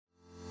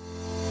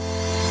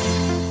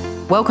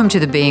Welcome to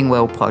the Being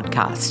Well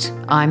podcast.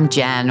 I'm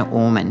Jan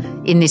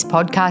Orman. In this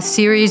podcast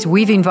series,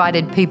 we've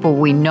invited people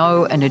we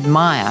know and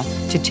admire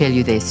to tell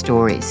you their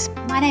stories.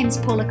 My name's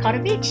Paula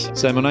Kotovich.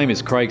 So my name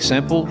is Craig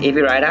Sample.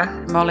 Evie Ryder.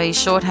 Molly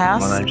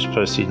Shorthouse. My name's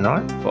Percy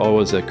Knight. I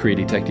was a career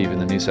detective in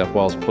the New South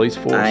Wales Police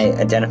Force. I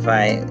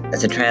identify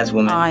as a trans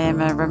woman. I am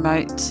a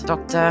remote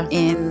doctor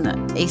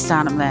in East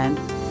Arnhem Land.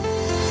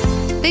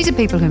 These are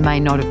people who may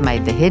not have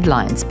made the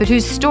headlines, but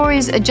whose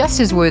stories are just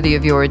as worthy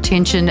of your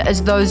attention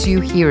as those you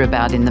hear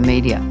about in the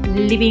media.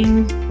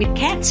 Living with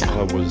cancer.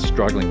 I was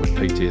struggling with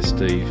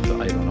PTSD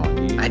for 8 or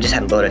 9 years. I just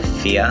had a lot of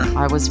fear.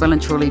 I was well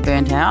and truly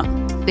burnt out.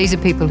 These are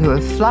people who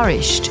have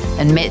flourished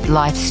and met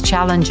life's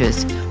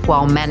challenges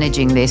while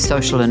managing their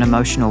social and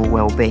emotional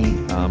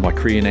well-being. My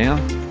career now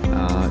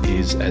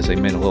is as a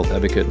mental health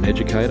advocate and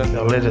educator.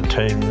 I led a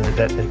team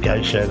that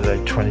negotiated a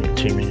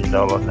 $22 million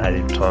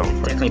native title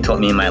grant. Definitely taught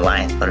me in my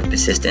life a lot of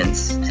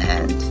persistence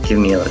and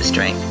given me a lot of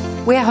strength.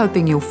 We're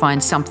hoping you'll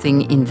find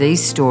something in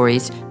these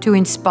stories to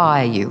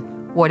inspire you,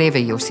 whatever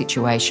your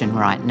situation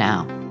right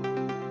now.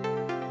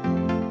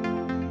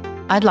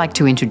 I'd like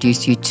to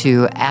introduce you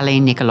to Ali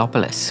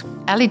Nikolopoulos.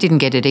 Ali didn't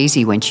get it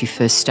easy when she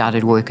first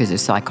started work as a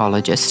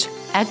psychologist.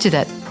 Add to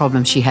that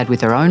problem she had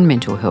with her own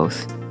mental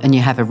health, and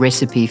you have a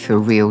recipe for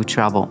real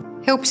trouble.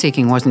 Help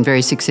seeking wasn't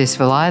very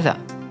successful either.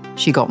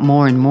 She got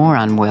more and more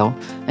unwell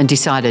and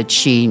decided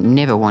she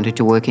never wanted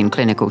to work in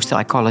clinical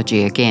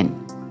psychology again.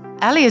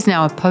 Ali is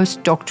now a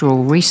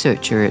postdoctoral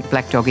researcher at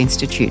Black Dog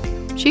Institute.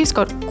 She's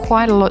got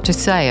quite a lot to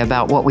say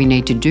about what we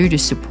need to do to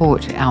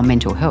support our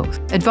mental health.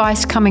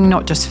 Advice coming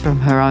not just from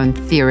her own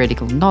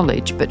theoretical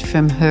knowledge, but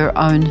from her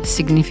own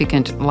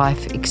significant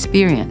life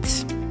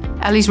experience.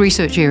 Ali's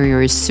research area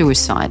is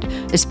suicide,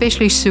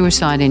 especially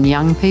suicide in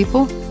young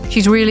people.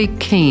 She's really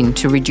keen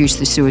to reduce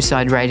the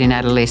suicide rate in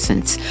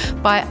adolescents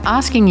by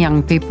asking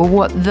young people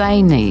what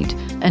they need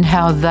and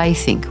how they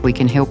think we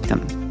can help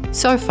them.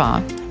 So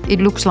far,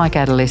 it looks like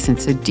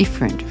adolescents are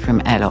different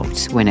from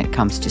adults when it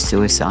comes to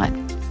suicide.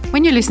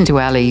 When you listen to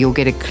Ali, you'll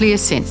get a clear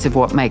sense of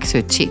what makes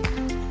her tick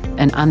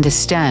and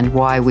understand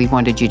why we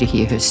wanted you to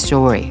hear her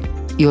story.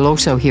 You'll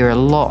also hear a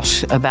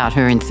lot about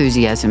her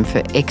enthusiasm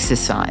for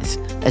exercise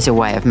as a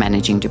way of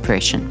managing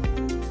depression.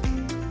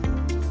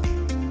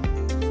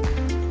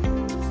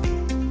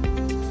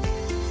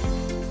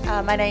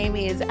 My name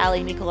is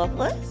Ali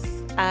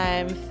Nikolopoulos.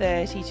 I'm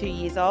 32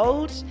 years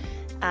old.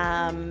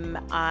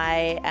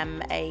 I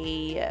am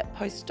a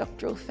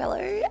postdoctoral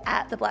fellow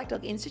at the Black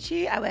Dog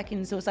Institute. I work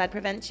in suicide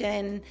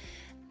prevention,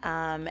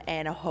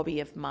 and a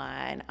hobby of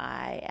mine,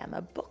 I am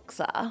a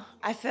boxer.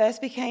 I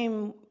first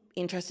became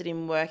interested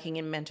in working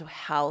in mental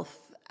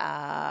health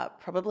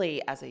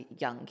probably as a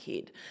young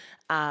kid.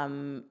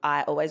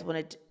 I always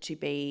wanted to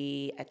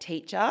be a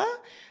teacher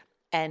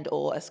and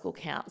or a school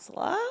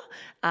counsellor,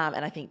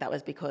 and I think that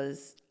was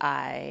because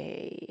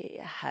I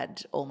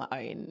had all my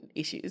own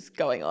issues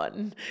going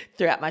on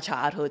throughout my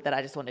childhood that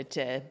I just wanted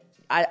to,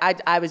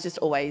 I was just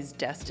always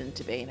destined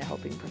to be in a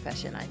helping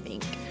profession, I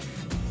think.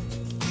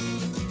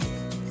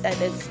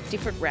 There's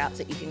different routes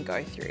that you can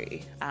go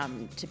through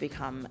to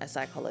become a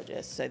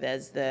psychologist. So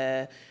there's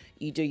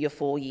you do your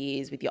 4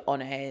 years with your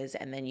honours,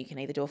 and then you can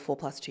either do a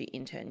 4+2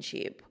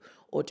 internship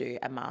or do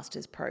a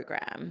master's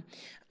program.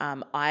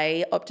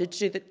 I opted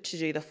to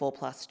do the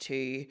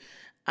 4+2,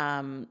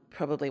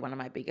 probably one of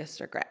my biggest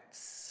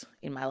regrets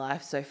in my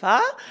life so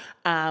far.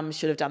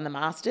 Should have done the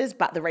master's,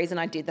 but the reason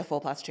I did the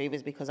 4+2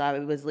 was because I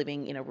was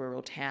living in a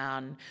rural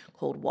town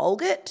called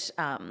Walgett,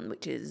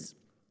 which is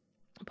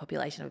a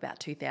population of about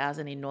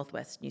 2,000 in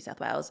northwest New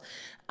South Wales,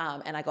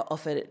 and I got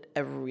offered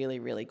a really,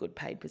 really good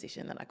paid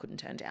position that I couldn't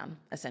turn down,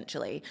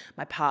 essentially.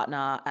 My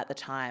partner at the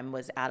time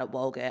was out at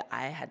Walgett.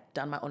 I had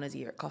done my honours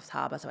year at Coffs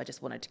Harbour, so I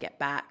just wanted to get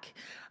back.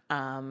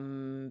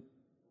 And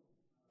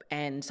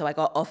so I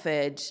got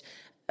offered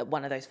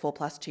one of those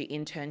 4+2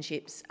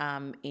 internships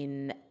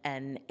in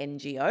an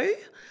NGO.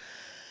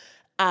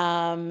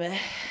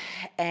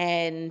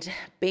 And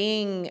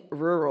being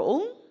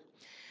rural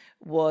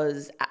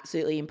was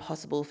absolutely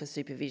impossible for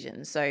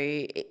supervision. So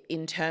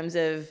in terms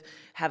of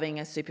having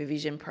a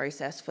supervision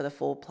process for the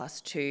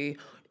 4+2,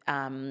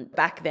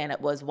 back then it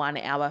was 1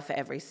 hour for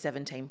every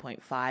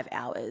 17.5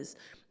 hours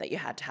that you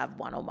had to have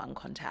one-on-one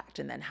contact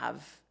and then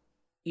have,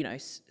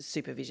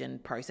 supervision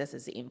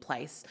processes in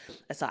place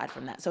aside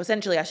from that. So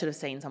essentially I should have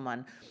seen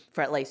someone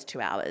for at least 2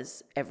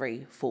 hours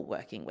every full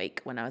working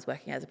week when I was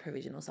working as a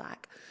provisional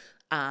psych.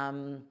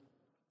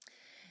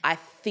 I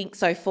think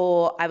so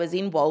I was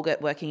in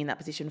Walgett working in that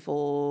position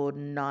for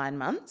 9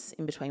 months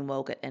in between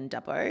Walgett and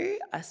Dubbo.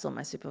 I saw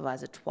my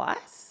supervisor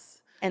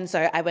twice. And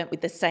so I went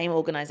with the same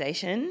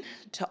organisation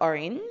to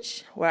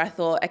Orange, where I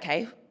thought,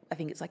 okay, I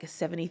think it's like a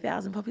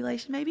 70,000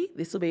 population maybe.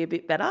 This will be a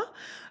bit better.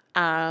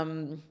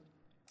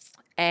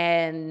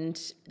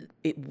 And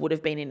it would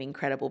have been an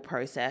incredible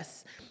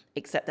process,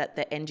 except that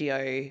the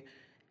NGO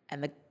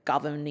and the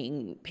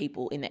governing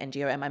people in the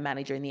NGO and my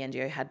manager in the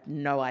NGO had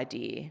no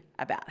idea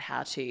about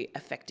how to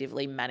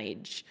effectively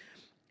manage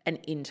an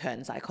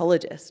intern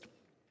psychologist.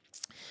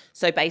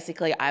 So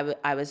basically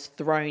I was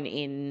thrown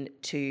in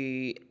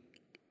to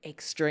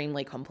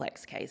extremely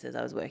complex cases.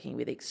 I was working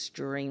with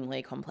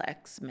extremely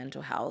complex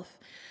mental health.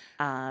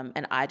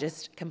 And I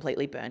just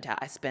completely burnt out.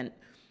 I spent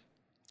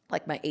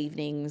like my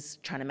evenings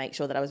trying to make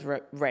sure that I was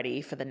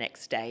ready for the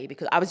next day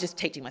because I was just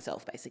teaching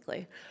myself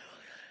basically.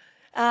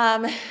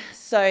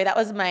 So that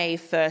was my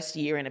first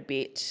year and a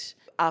bit.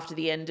 After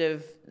the end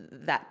of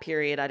that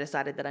period, I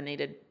decided that I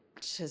needed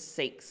to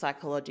seek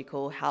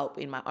psychological help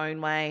in my own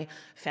way,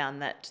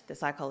 found that the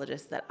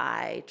psychologists that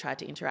I tried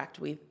to interact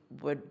with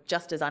were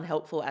just as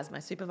unhelpful as my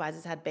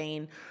supervisors had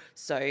been.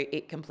 So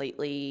it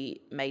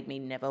completely made me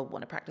never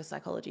want to practice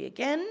psychology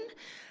again.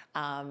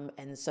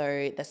 And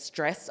so the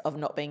stress of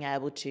not being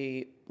able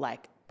to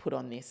like put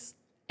on this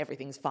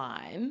everything's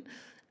fine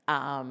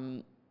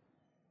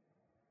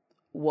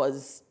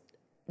was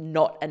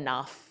not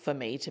enough for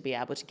me to be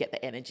able to get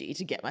the energy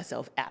to get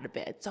myself out of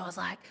bed. So I was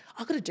like,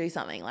 I've got to do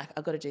something.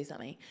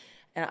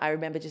 And I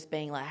remember just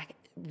being like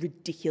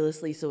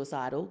ridiculously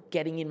suicidal,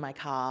 getting in my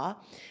car,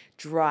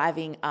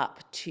 driving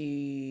up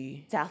to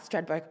South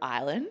Stradbroke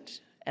Island.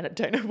 And I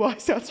don't know why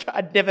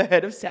I'd never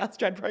heard of South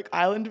Stradbroke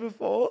Island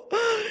before,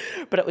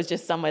 but it was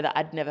just somewhere that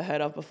I'd never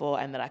heard of before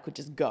and that I could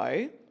just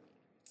go.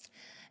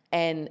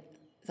 And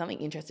something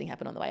interesting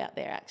happened on the way up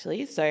there,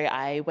 actually. So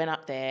I went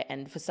up there,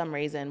 and for some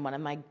reason, one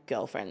of my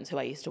girlfriends who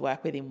I used to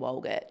work with in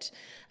Walgett,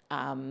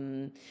 I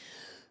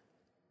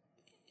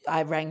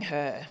rang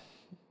her.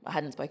 I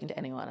hadn't spoken to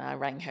anyone. I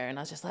rang her, and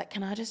I was just like,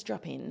 can I just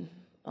drop in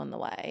on the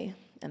way?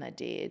 And I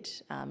did.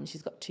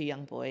 She's got 2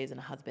 young boys and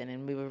a husband,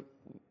 and we were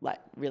like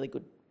really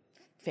good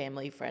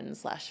family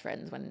friends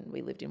when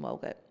we lived in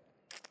Walgett.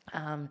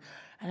 And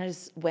I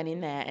just went in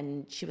there,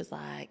 and she was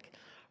like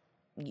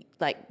we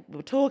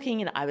were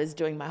talking, and I was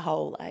doing my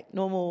whole like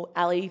normal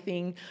Ali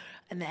thing,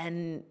 and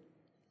then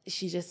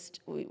she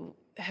just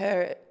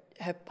her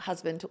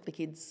husband took the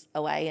kids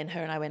away, and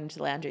her and I went into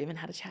the lounge room and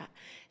had a chat.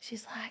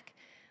 She's like,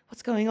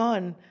 what's going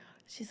on?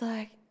 She's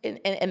like, and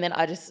then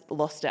I just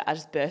lost it. I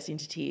just burst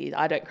into tears.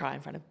 I don't cry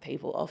in front of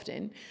people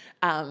often,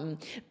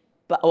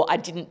 but I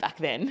didn't back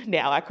then.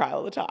 Now I cry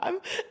all the time.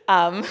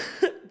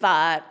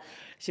 But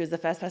she was the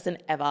first person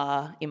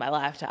ever in my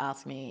life to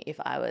ask me if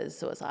I was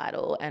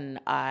suicidal,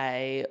 and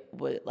I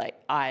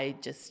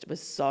just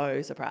was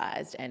so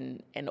surprised,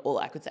 and all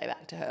I could say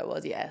back to her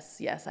was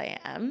yes, I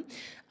am.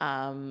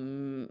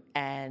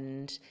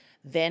 And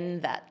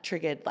then that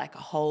triggered like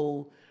a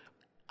whole,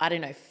 I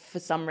don't know, for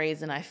some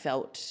reason I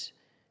felt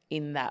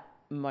in that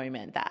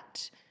moment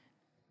that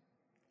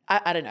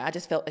I don't know, I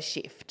just felt a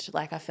shift.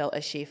 Like I felt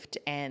a shift,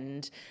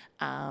 and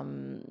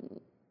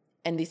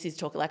this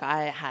is like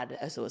I had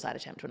a suicide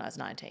attempt when I was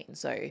 19.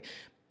 So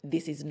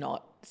this is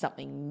not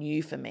something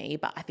new for me,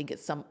 but I think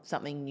it's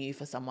something new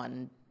for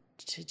someone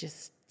to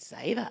just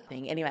say that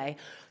thing. Anyway,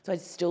 so I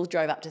still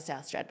drove up to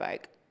South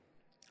Stradbroke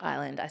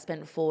Island. I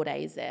spent 4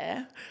 days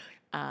there.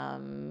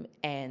 And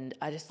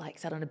I just like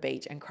sat on a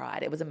beach and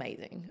cried. It was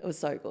amazing. It was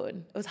so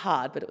good. It was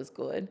hard, but it was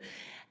good.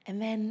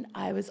 And then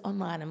I was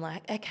online. I'm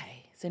like,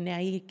 okay, so now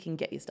you can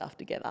get your stuff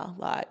together.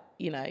 Like,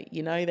 you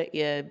know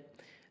that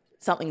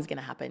something's going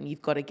to happen.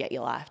 You've got to get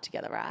your life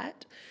together,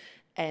 right?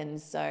 And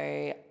so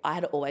I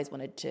had always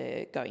wanted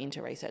to go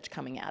into research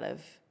coming out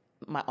of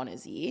my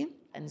honours year.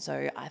 And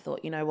so I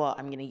thought, you know what,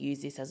 I'm going to use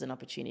this as an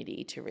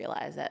opportunity to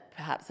realise that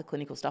perhaps the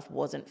clinical stuff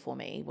wasn't for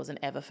me, wasn't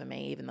ever for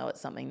me, even though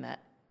it's something that,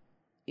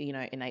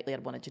 innately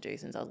I'd wanted to do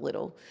since I was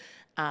little.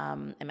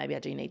 And maybe I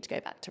do need to go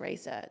back to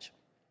research.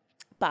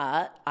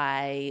 But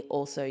I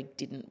also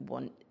didn't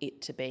want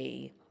it to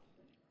be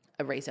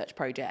a research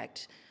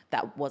project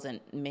that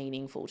wasn't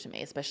meaningful to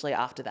me, especially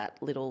after that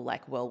little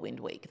like whirlwind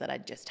week that I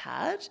just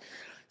had.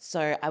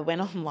 So I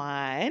went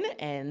online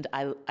and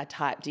I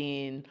typed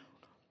in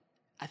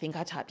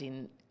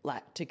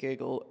like to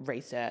Google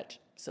research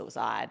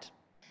suicide,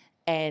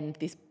 and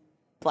this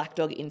Black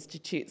Dog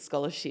Institute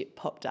scholarship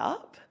popped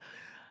up.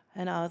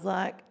 And I was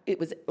like, it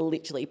was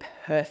literally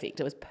perfect.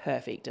 It was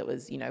perfect. It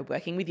was,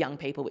 working with young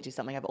people, which is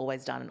something I've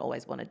always done and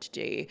always wanted to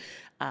do.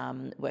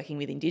 Working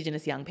with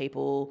Indigenous young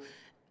people,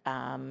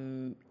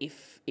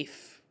 if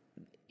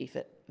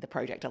the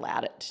project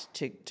allowed it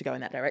to go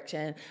in that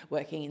direction.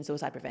 Working in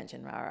suicide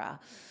prevention,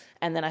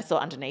 And then I saw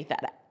underneath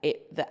that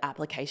the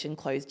application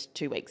closed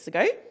 2 weeks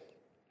ago.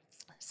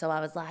 So I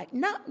was like,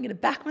 no, I'm going to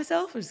back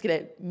myself. I'm just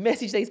going to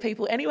message these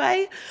people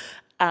anyway.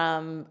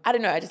 I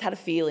don't know. I just had a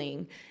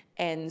feeling.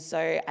 And so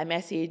I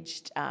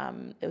messaged,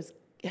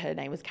 her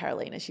name was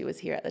Carolina. She was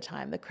here at the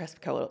time, the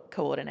CRESP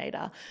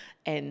coordinator.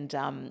 And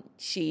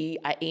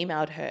I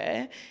emailed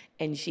her,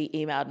 and she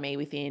emailed me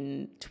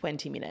within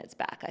 20 minutes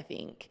back, I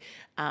think.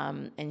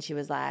 And she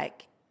was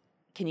like,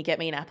 can you get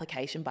me an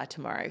application by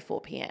tomorrow,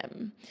 4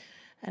 p.m?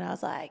 And I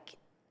was like,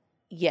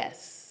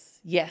 yes,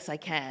 I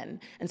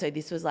can. And so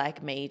this was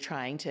like me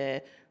trying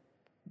to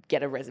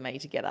get a resume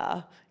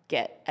together,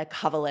 get a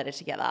cover letter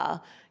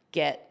together,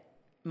 get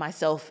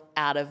myself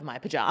out of my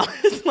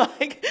pajamas.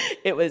 Like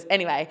it was,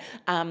 anyway.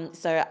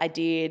 So I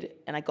did,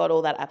 and I got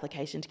all that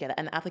application together,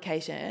 and the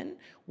application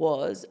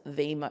was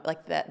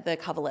the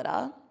cover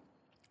letter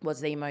was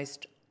the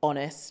most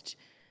honest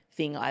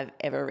thing I've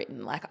ever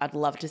written. Like, I'd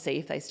love to see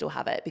if they still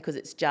have it, because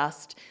it's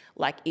just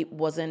like, it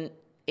wasn't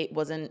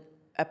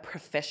a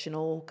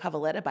professional cover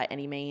letter by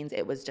any means.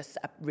 It was just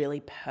a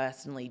really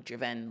personally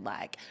driven,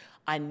 like,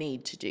 I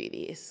need to do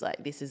this.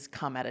 Like, this has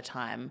come at a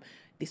time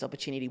this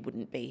opportunity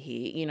wouldn't be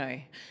here, you know.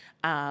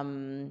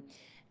 And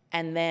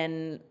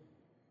then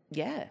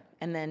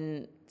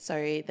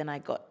I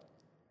got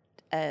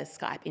a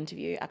Skype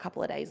interview a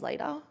couple of days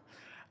later.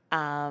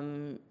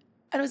 And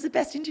it was the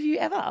best interview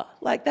ever.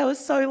 Like, that was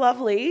so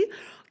lovely.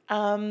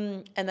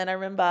 And then I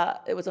remember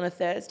it was on a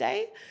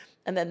Thursday,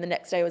 and then the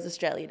next day was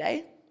Australia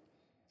Day,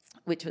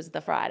 which was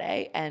the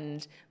Friday.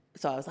 And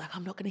so I was like,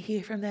 I'm not going to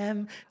hear from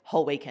them.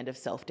 Whole weekend of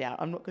self-doubt.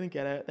 I'm not going to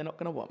get it. They're not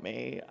going to want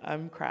me.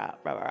 I'm crap,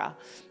 rah, rah, rah.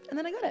 And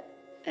then I got it.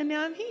 And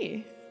now I'm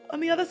here on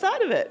the other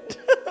side of it.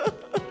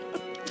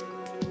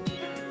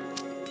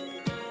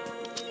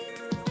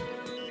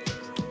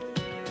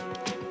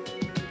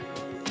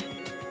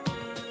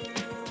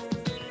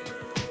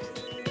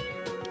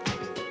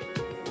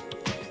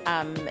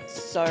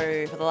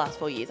 So for the last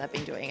 4 years, I've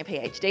been doing a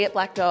PhD at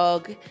Black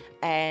Dog,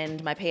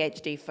 and my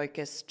PhD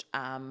focused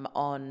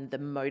on the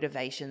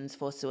motivations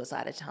for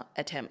suicide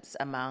attempts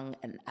among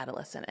an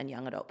adolescent and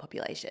young adult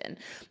population.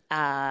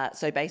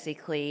 So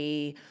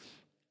basically,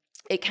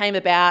 it came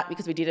about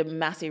because we did a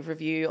massive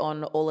review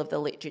on all of the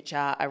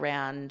literature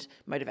around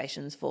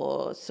motivations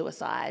for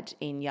suicide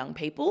in young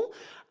people,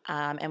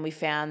 and we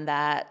found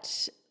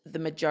that the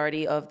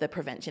majority of the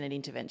prevention and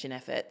intervention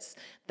efforts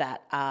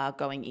that are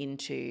going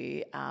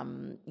into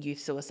youth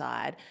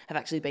suicide have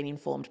actually been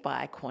informed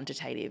by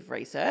quantitative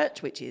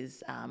research, which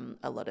is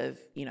a lot of,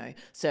 you know,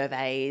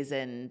 surveys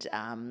and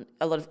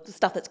a lot of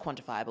stuff that's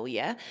quantifiable,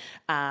 yeah.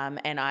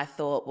 And I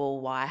thought,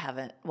 well, why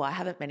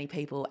haven't many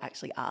people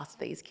actually asked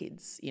these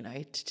kids, you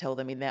know, to tell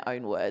them in their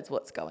own words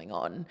what's going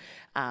on?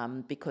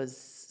 Because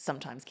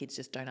sometimes kids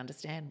just don't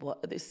understand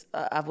what this.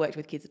 I've worked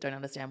with kids that don't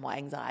understand what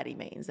anxiety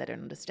means. They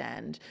don't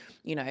understand,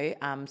 you know,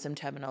 some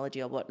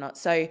terminology or whatnot.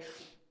 So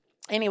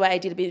anyway, I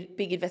did a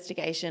big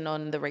investigation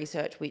on the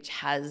research which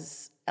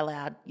has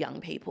allowed young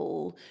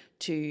people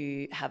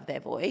to have their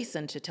voice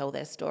and to tell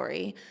their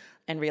story,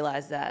 and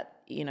realised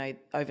that, you know,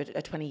 over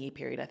a 20-year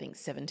period, I think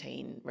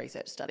 17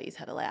 research studies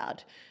had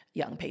allowed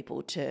young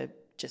people to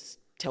just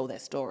tell their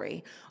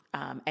story.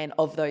 And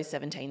of those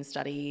 17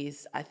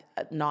 studies,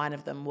 9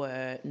 of them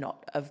were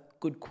not of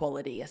good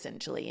quality,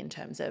 essentially, in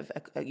terms of,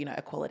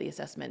 a quality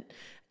assessment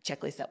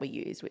checklist that we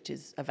use, which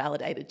is a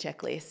validated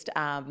checklist.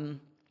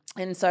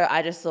 And so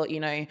I just thought,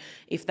 you know,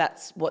 if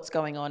that's what's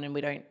going on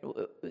and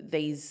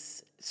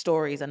these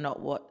stories are not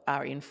what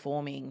are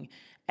informing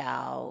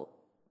our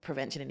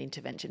prevention and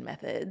intervention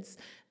methods,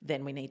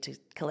 then we need to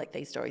collect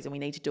these stories, and we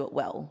need to do it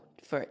well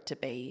for it to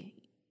be,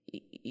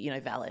 you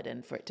know, valid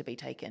and for it to be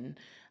taken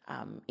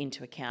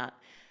into account.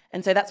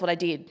 And so that's what I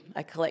did.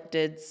 I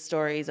collected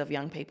stories of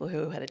young people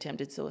who had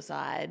attempted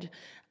suicide,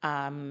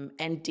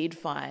 and did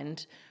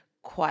find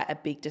quite a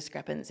big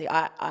discrepancy.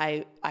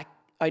 I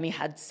only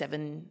had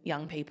 7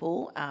 young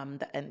people,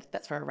 and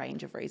that's for a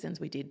range of reasons.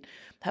 We did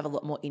have a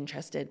lot more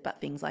interested, but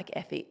things like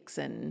ethics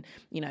and,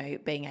 you know,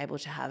 being able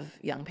to have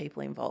young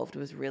people involved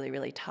was really,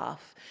 really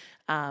tough.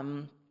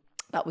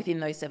 But within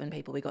those 7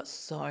 people, we got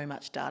so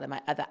much data.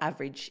 The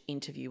average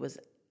interview was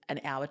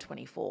an hour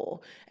 24,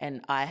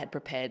 and I had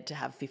prepared to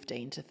have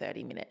 15 to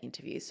 30 minute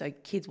interviews. So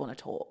kids want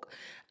to talk.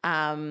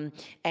 And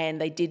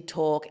they did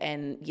talk,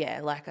 and yeah,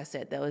 like I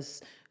said, there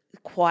was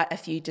quite a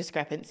few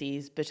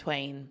discrepancies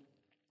between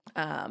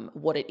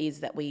what it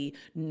is that we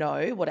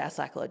know, what our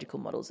psychological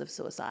models of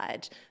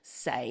suicide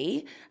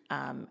say,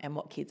 and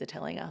what kids are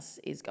telling us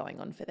is going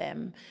on for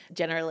them.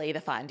 Generally,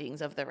 the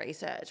findings of the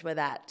research were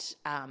that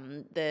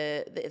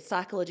the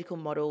psychological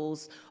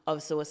models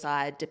of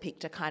suicide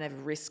depict a kind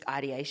of risk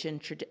ideation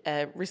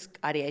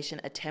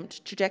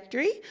attempt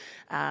trajectory,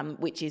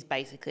 which is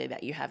basically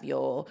that you have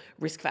your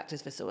risk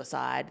factors for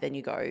suicide, then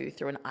you go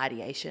through an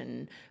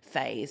ideation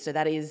phase. So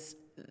that is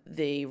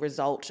the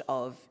result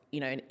of, you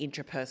know, an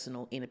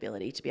intrapersonal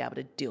inability to be able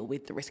to deal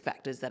with the risk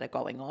factors that are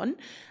going on.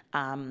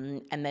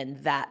 And then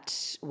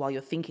that, while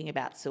you're thinking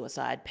about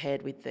suicide,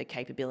 paired with the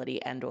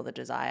capability and or the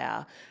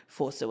desire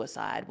for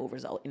suicide, will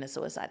result in a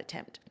suicide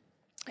attempt.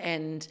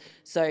 And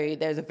so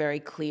there's a very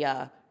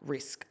clear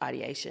risk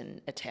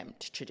ideation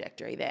attempt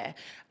trajectory there.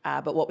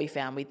 But what we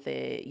found with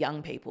the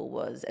young people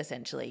was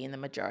essentially, in the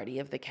majority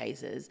of the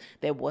cases,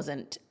 it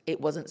wasn't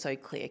so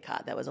clear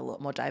cut. There was a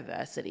lot more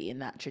diversity in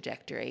that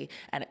trajectory,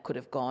 and it could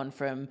have gone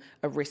from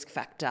a risk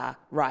factor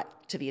right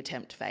to the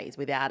attempt phase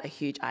without a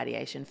huge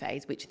ideation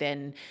phase, which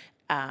then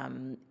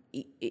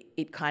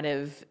it kind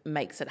of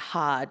makes it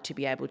hard to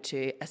be able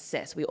to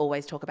assess. We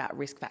always talk about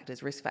risk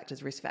factors,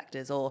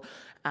 or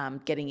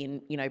getting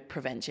in, you know,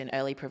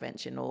 early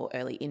prevention or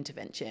early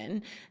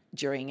intervention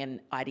during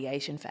an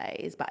ideation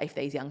phase. But if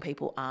these young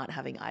people aren't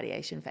having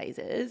ideation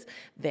phases,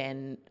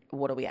 then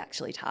what are we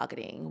actually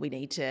targeting? We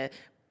need to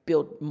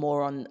build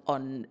more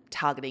on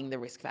targeting the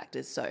risk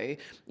factors. So,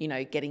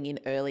 getting in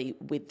early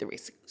with the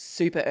risk,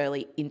 super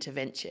early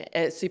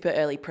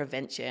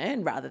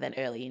prevention rather than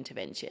early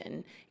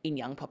intervention in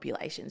young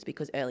populations,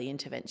 because early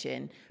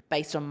intervention,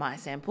 based on my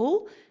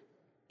sample,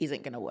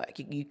 isn't going to work.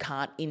 You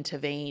can't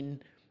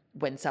intervene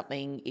when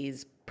something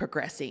is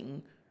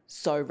progressing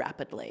so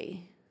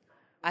rapidly.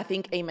 I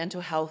think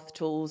e-mental health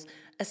tools,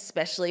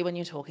 especially when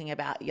you're talking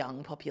about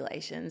young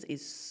populations,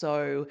 is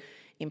so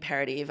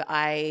imperative.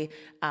 The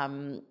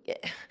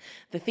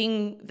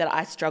thing that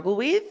I struggle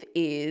with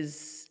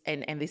is,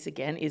 and this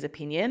again is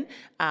opinion,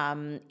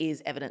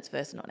 is evidence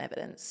versus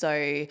non-evidence. So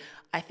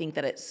I think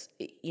that it's,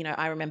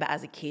 I remember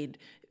as a kid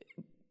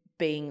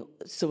being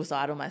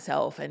suicidal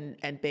myself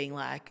and being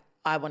like,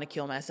 I want to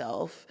kill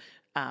myself.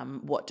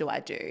 What do I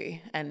do?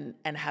 And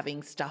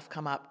having stuff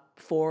come up,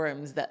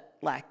 forums that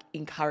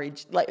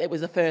encouraged, it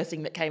was the first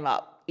thing that came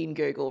up in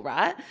Google,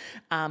 right?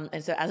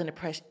 And so as an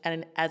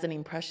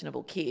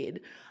impressionable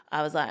kid,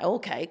 I was like,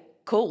 okay,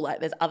 cool.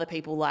 There's other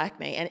people like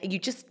me, and you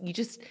just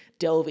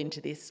delve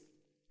into this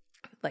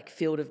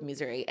field of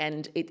misery,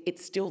 and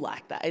it's still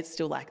like that. It's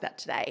still like that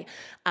today.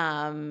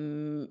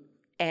 And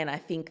I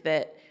think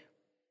that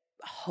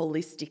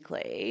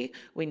holistically,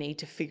 we need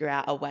to figure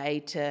out a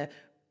way to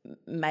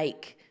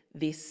make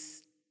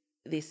this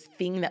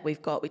thing that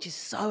we've got, which is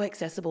so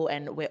accessible,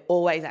 and we're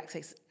always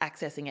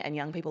accessing it, and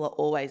young people are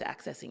always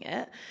accessing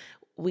it.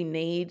 We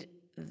need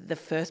the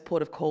first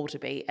port of call to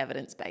be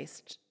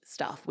evidence-based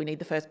stuff. We need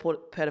the first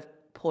port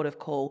of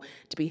call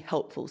to be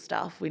helpful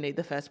stuff. We need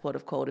the first port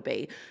of call to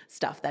be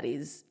stuff that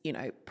is,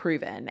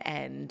 proven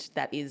and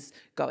that is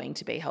going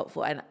to be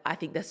helpful. And I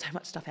think there's so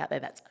much stuff out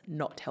there that's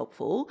not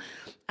helpful.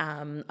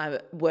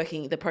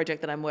 The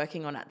project that I'm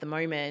working on at the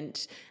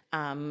moment,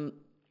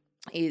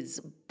 is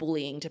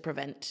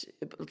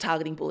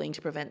targeting bullying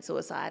to prevent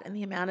suicide, and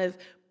the amount of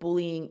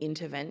bullying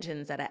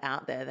interventions that are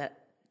out there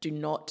that do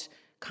not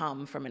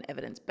come from an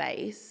evidence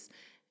base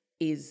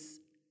is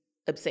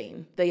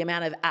obscene. The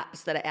amount of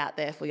apps that are out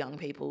there for young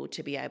people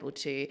to be able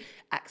to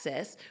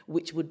access,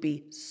 which would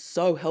be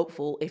so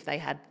helpful if they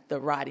had the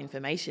right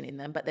information in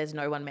them, but there's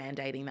no one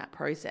mandating that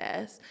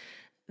process.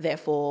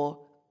 Therefore,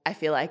 I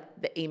feel like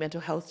the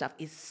e-mental health stuff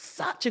is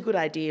such a good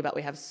idea, but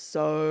we have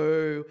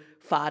so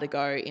far to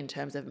go in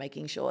terms of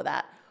making sure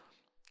that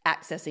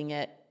accessing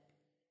it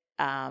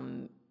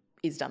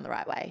is done the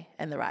right way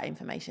and the right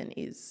information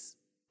is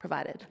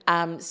provided.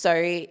 So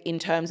in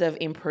terms of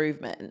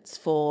improvements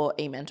for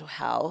e-mental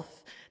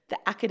health, the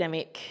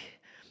academic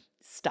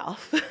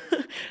stuff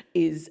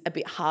is a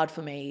bit hard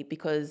for me,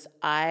 because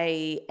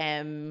I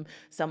am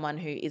someone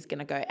who is going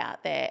to go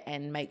out there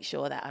and make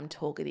sure that I'm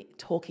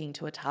talking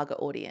to a target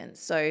audience.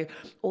 So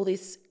all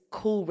this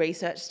cool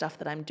research stuff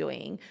that I'm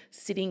doing,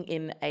 sitting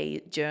in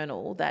a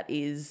journal that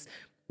is,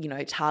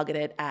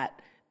 targeted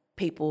at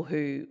people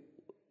who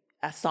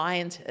are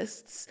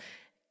scientists,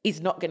 is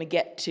not going to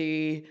get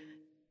to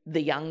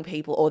the young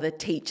people or the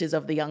teachers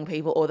of the young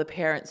people or the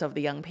parents of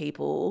the young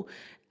people.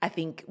 I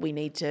think we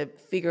need to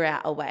figure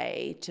out a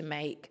way to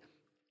make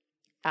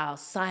our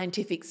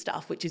scientific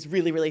stuff, which is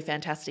really, really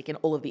fantastic, and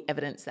all of the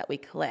evidence that we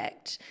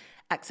collect,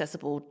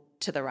 accessible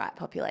to the right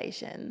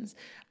populations.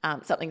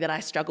 Something that I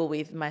struggle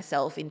with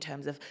myself in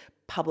terms of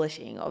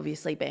publishing.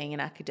 Obviously, being an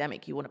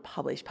academic, you want to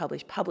publish.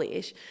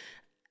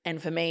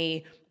 And for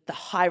me, the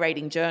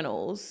high-rating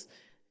journals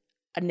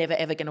are never,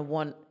 ever going to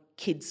want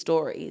kids'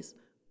 stories.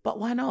 But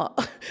why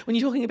not? When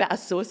you're talking about a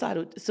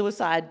suicide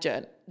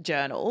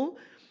journal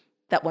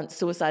that wants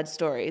suicide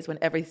stories, when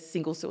every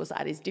single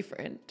suicide is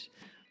different,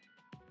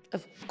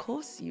 of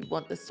course you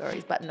want the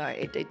stories, but no,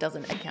 it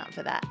doesn't account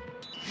for that.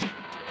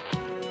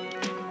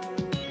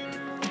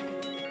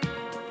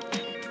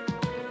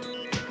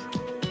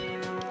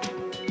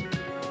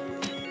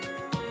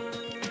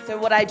 So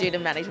what I do to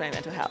manage my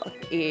mental health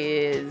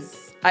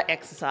is I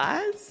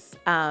exercise.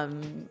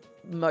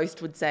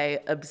 Most would say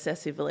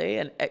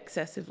obsessively and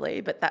excessively,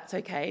 but that's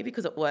okay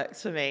because it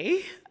works for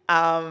me.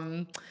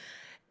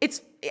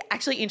 It's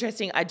actually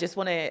interesting. I just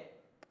want to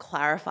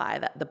clarify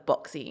that the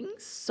boxing,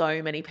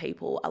 so many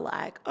people are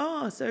like,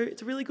 oh, so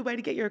it's a really good way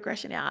to get your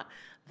aggression out.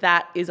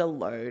 That is a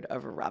load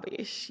of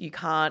rubbish. You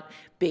can't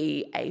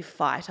be a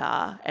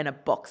fighter and a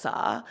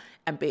boxer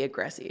and be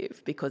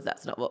aggressive, because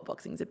that's not what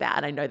boxing's about.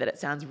 And I know that it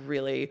sounds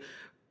really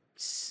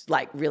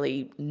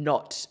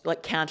not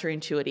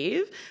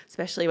counterintuitive,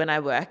 especially when I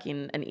work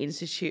in an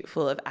institute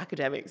full of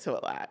academics who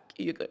are like,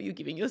 you're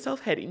giving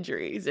yourself head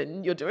injuries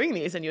and you're doing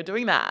this and you're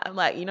doing that. I'm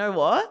like, you know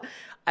what?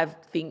 I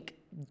think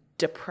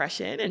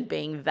depression and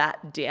being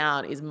that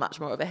down is much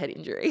more of a head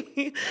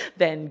injury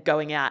than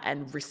going out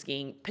and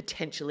risking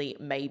potentially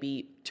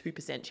maybe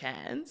 2%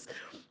 chance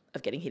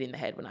of getting hit in the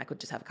head when I could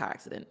just have a car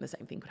accident and the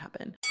same thing could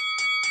happen.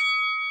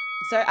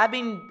 So I've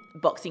been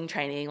boxing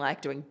training,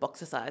 doing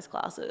boxercise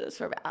classes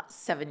for about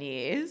 7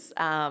 years.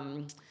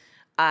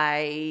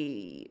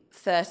 I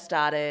first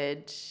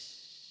started,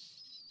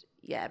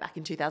 back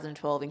in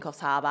 2012 in Coffs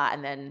Harbour,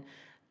 and then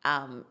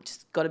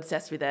just got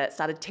obsessed with it,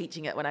 started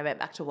teaching it when I went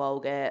back to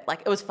Walgett.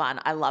 It was fun.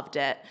 I loved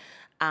it.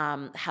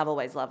 Have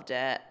always loved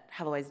it.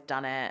 have always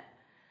done it,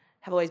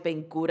 have always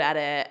been good at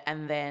it,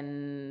 and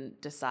then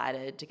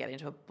decided to get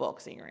into a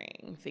boxing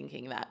ring,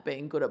 thinking that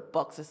being good at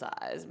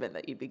boxercise meant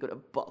that you'd be good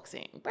at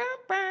boxing.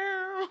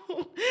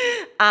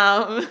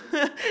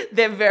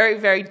 They're very,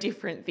 very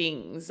different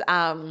things.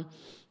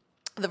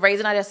 The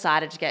reason I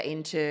decided to get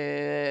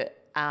into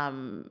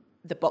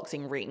the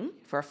boxing ring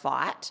for a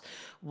fight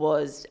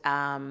was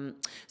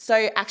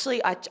so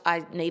actually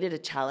I needed a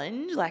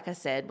challenge. Like I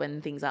said,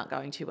 when things aren't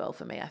going too well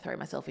for me, I throw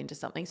myself into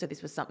something. So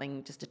this was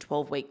something, just a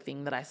 12-week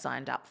thing that I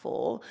signed up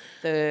for.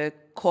 The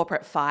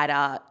Corporate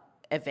Fighter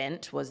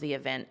event was the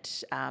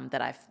event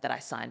that I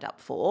signed up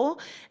for,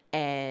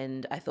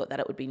 and I thought that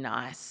it would be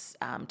nice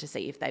to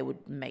see if they would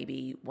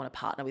maybe want to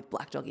partner with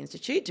Black Dog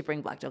Institute to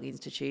bring Black Dog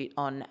Institute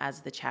on as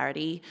the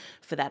charity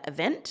for that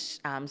event.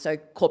 So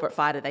Corporate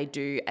Fighter, they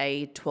do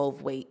a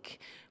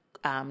 12-week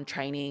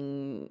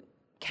training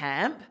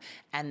camp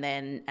and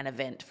then an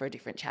event for a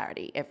different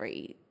charity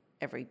every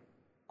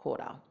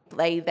quarter.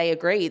 They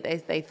agreed.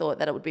 They thought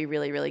that it would be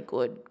really, really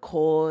good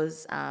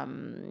cause,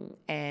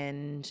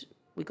 and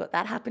we got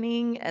that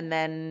happening. And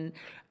then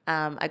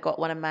I got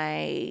one of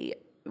my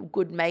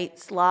good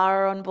mates,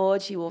 Lara, on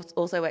board. She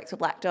also works for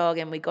Black Dog,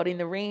 and we got in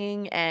the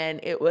ring and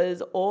it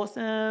was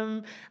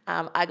awesome.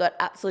 I got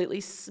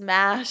absolutely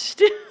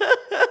smashed.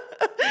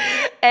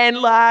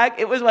 And like,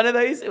 it was one of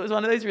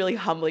those really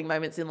humbling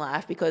moments in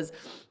life, because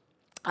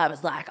I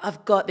was like,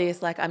 I've got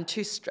this, like I'm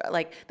too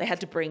like they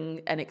had to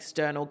bring an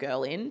external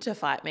girl in to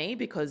fight me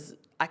because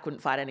I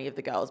couldn't fight any of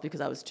the girls because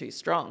I was too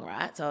strong,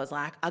 right? So I was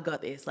like, I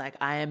got this, like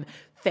I am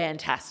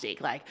fantastic,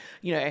 like,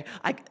 you know,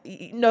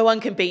 no one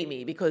can beat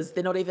me, because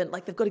they're not even,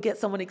 like, they've got to get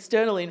someone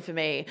external in for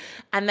me.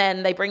 And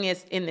then they bring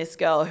in this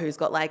girl who's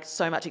got like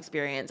so much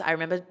experience. I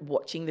remember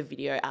watching the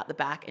video out the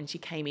back, and she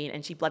came in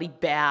and she bloody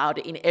bowed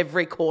in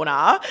every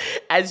corner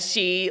as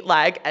she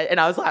like, and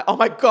I was like, oh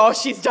my gosh,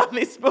 she's done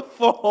this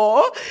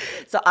before.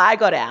 So I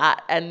got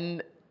out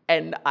and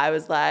I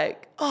was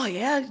like, oh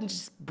yeah, I can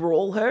just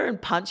brawl her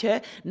and punch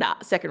her. Nah,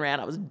 second round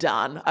I was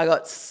done. I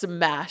got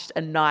smashed,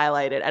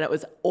 annihilated, and it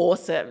was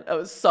awesome. It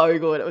was so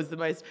good. It was the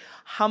most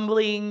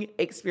humbling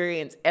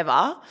experience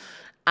ever.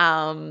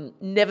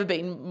 Never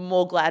been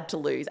more glad to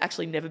lose.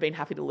 Actually, never been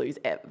happy to lose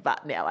ever,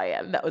 but now I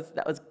am. That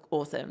was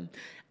awesome.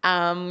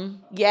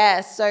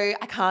 Yeah, so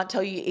I can't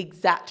tell you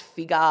exact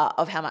figure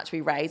of how much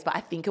we raised, but I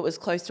think it was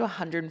close to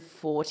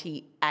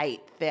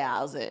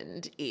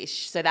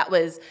 148,000-ish. So that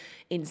was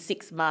in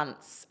 6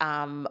 months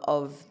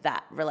of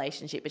that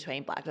relationship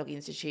between Black Dog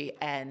Institute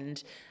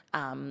and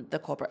the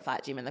Corporate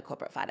Fight Gym and the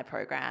Corporate Fighter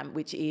program,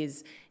 which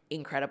is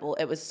incredible.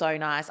 It was so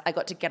nice. I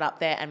got to get up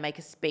there and make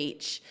a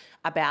speech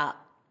about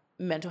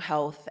mental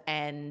health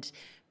and,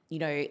 you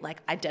know, like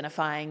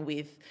identifying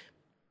with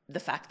the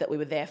fact that we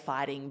were there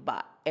fighting,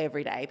 but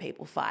every day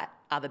people fight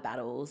other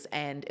battles.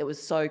 And it was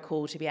so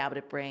cool to be able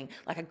to bring,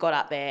 like, I got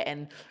up there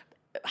and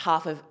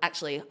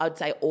actually, I would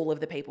say all of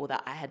the people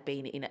that I had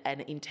been in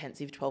an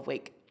intensive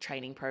 12-week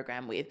training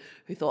program with,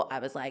 who thought I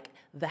was like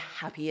the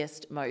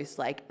happiest, most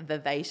like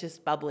vivacious,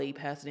 bubbly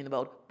person in the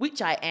world,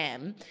 which I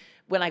am.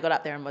 When I got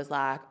up there and was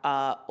like,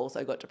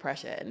 also got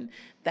depression,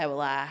 they were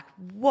like,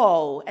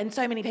 whoa. And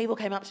so many people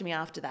came up to me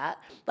after that,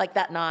 like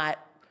that night,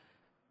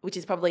 which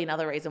is probably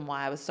another reason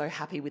why I was so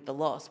happy with the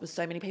loss, was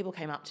so many people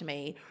came up to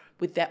me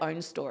with their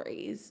own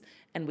stories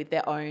and with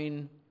their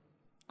own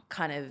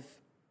kind of,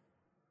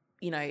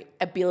 you know,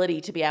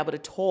 ability to be able to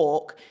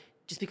talk,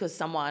 just because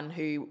someone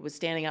who was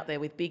standing up there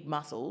with big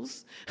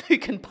muscles, who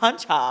can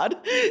punch hard,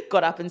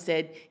 got up and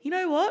said, you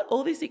know what,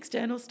 all this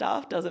external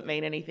stuff doesn't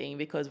mean anything,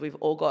 because we've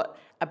all got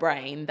a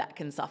brain that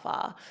can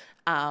suffer.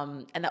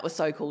 And that was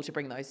so cool to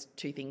bring those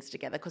two things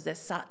together, because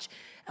there's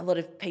a lot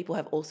of people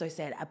have also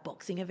said a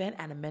boxing event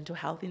and a mental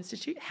health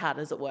institute, how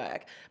does it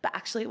work? But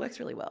actually it works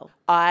really well.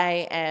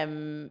 I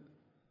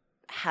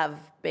have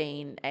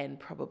been, and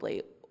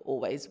probably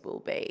always will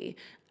be,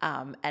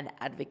 an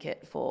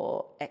advocate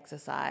for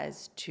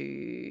exercise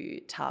to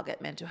target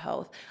mental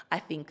health. I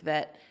think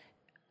that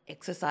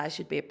exercise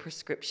should be a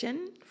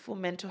prescription for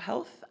mental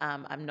health.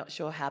 I'm not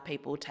sure how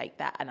people take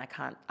that, and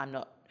I'm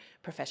not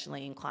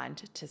professionally inclined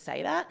to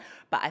say that,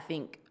 but I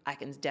think I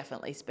can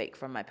definitely speak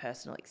from my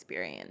personal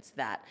experience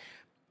that,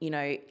 you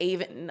know,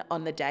 even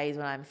on the days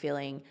when I'm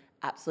feeling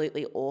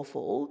absolutely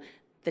awful,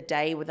 the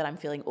day that I'm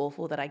feeling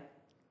awful, that I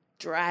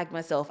drag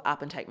myself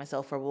up and take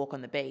myself for a walk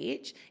on the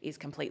beach, is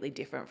completely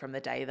different from the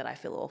day that I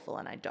feel awful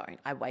and I don't.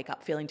 I wake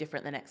up feeling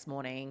different the next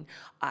morning.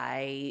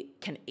 I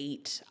can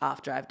eat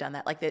after I've done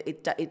that. Like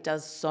it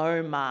does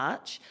so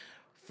much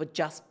for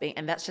just being,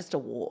 and that's just a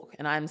walk.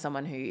 And I'm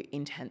someone who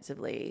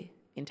intensely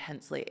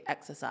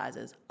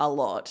exercises a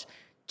lot.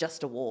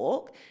 Just a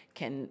walk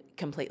can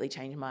completely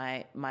change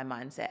my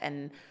mindset.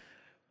 And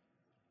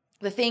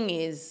the thing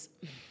is,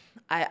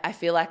 I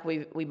feel like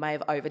we may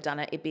have overdone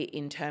it a bit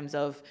in terms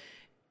of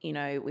you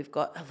know, we've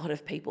got a lot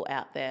of people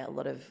out there, a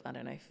lot of, I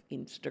don't know,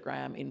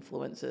 Instagram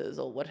influencers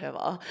or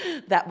whatever,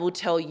 that will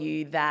tell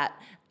you that,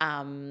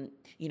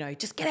 you know,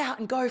 just get out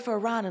and go for a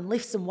run and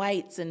lift some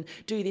weights and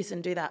do this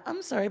and do that.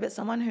 I'm sorry, but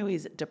someone who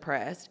is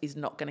depressed is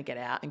not going to get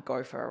out and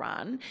go for a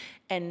run.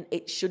 And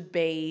it should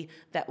be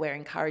that we're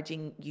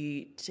encouraging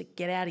you to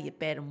get out of your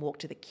bed and walk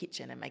to the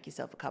kitchen and make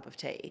yourself a cup of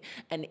tea.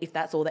 And if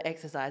that's all the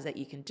exercise that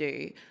you can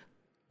do,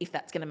 if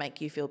that's going to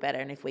make you feel better,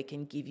 and if we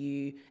can give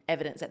you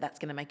evidence that that's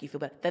going to make you feel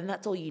better, then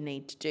that's all you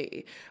need to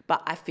do.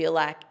 But I feel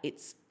like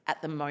it's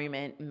at the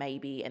moment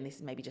maybe, and this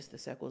is maybe just the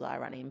circles I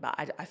run in, but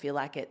I feel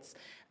like it's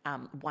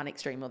one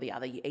extreme or the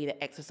other. You either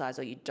exercise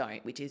or you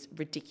don't, which is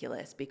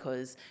ridiculous,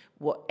 because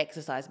what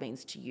exercise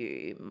means to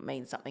you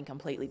means something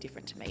completely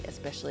different to me,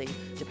 especially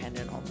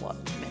dependent on what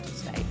mental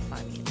state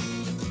I'm in.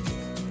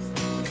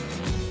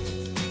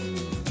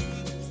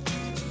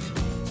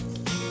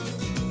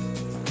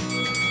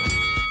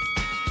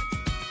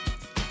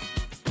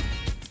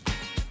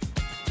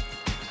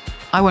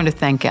 I want to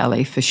thank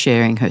Ali for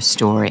sharing her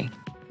story.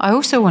 I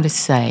also want to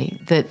say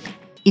that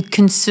it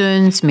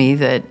concerns me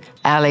that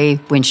Ali,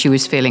 when she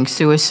was feeling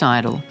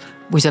suicidal,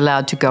 was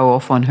allowed to go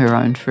off on her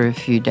own for a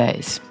few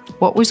days.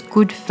 What was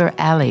good for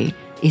Ali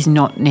is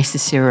not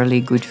necessarily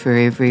good for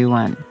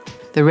everyone.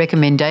 The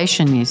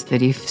recommendation is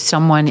that if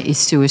someone is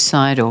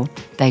suicidal,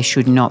 they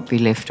should not be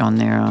left on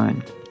their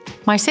own.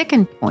 My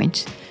second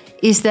point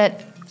is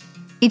that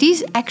it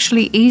is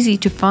actually easy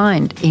to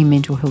find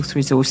e-mental health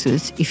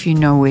resources if you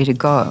know where to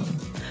go.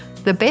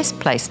 The best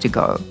place to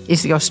go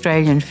is the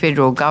Australian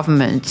Federal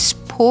Government's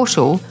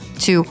portal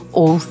to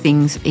all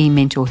things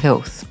e-mental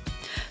health.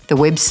 The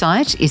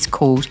website is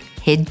called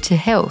Head to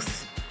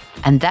Health,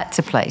 and that's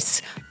a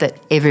place that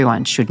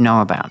everyone should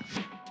know about.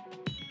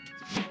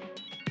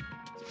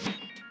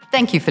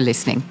 Thank you for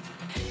listening.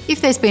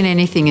 If there's been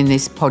anything in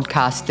this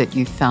podcast that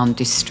you found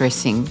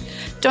distressing,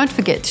 don't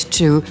forget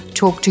to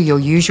talk to your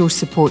usual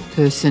support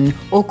person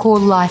or call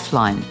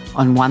Lifeline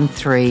on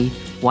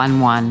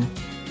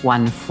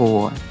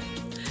 131114.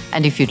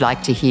 And if you'd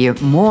like to hear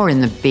more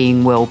in the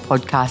Being Well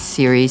podcast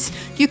series,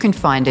 you can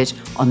find it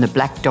on the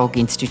Black Dog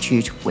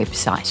Institute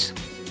website.